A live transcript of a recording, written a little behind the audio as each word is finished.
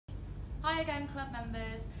Hi again, club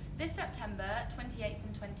members. This September 28th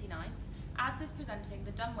and 29th, Ads is presenting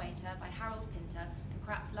The Dumbwaiter by Harold Pinter and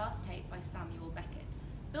Krapp's Last Tape by Samuel Beckett.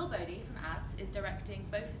 Bill Bodie from Ads is directing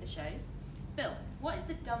both of the shows. Bill, what is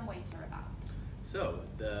The Dumbwaiter about? So,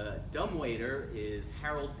 The Dumbwaiter is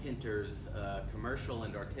Harold Pinter's commercial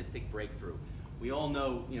and artistic breakthrough. We all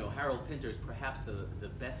know, Harold Pinter is perhaps the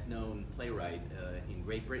best-known playwright in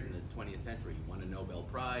Great Britain in the 20th century. He won a Nobel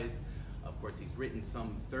Prize. Of course, he's written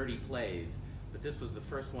some 30 plays, but this was the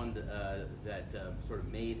first one that sort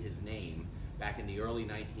of made his name back in the early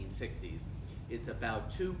 1960s. It's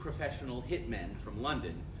about two professional hitmen from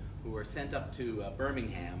London who are sent up to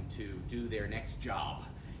Birmingham to do their next job.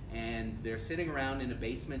 And they're sitting around in a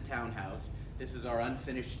basement townhouse. This is our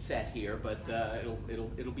unfinished set here, but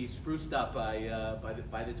it'll be spruced up by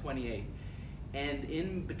the 28th. And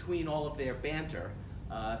in between all of their banter,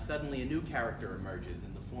 suddenly a new character emerges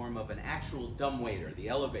in the form of an actual dumbwaiter, the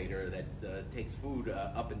elevator that takes food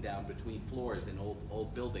up and down between floors in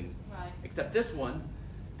old buildings. Right. Except this one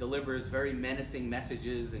delivers very menacing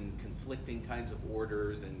messages and conflicting kinds of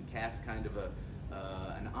orders and casts kind of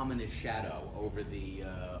an ominous shadow over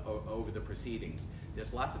the proceedings.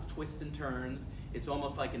 There's lots of twists and turns. It's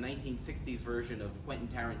almost like a 1960s version of Quentin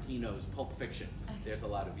Tarantino's Pulp Fiction. There's a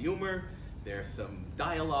lot of humor, there's some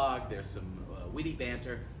dialogue, there's some witty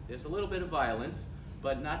banter, there's a little bit of violence,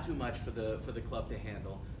 but not too much for the club to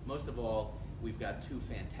handle. Most of all, we've got two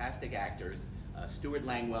fantastic actors, Stuart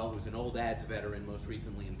Langwell, who's an old Ads veteran, most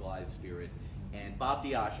recently in Blithe Spirit, and Bob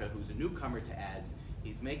Diasha, who's a newcomer to Ads.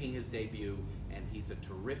 He's making his debut, and he's a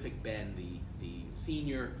terrific Ben, the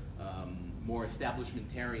senior, more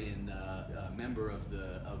establishmentarian member of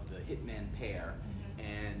the Hitman pair,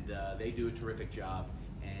 and they do a terrific job,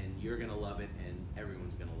 and you're going to love it, and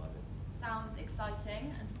everyone's going to love it. Sounds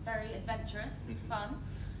exciting and very adventurous and fun.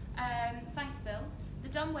 Thanks, Bill. The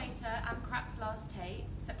Dumbwaiter and Krapp's Last Tape,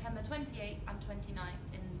 September 28th and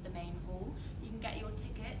 29th in the main hall. You can get your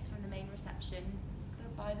tickets from the main reception. Go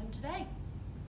buy them today.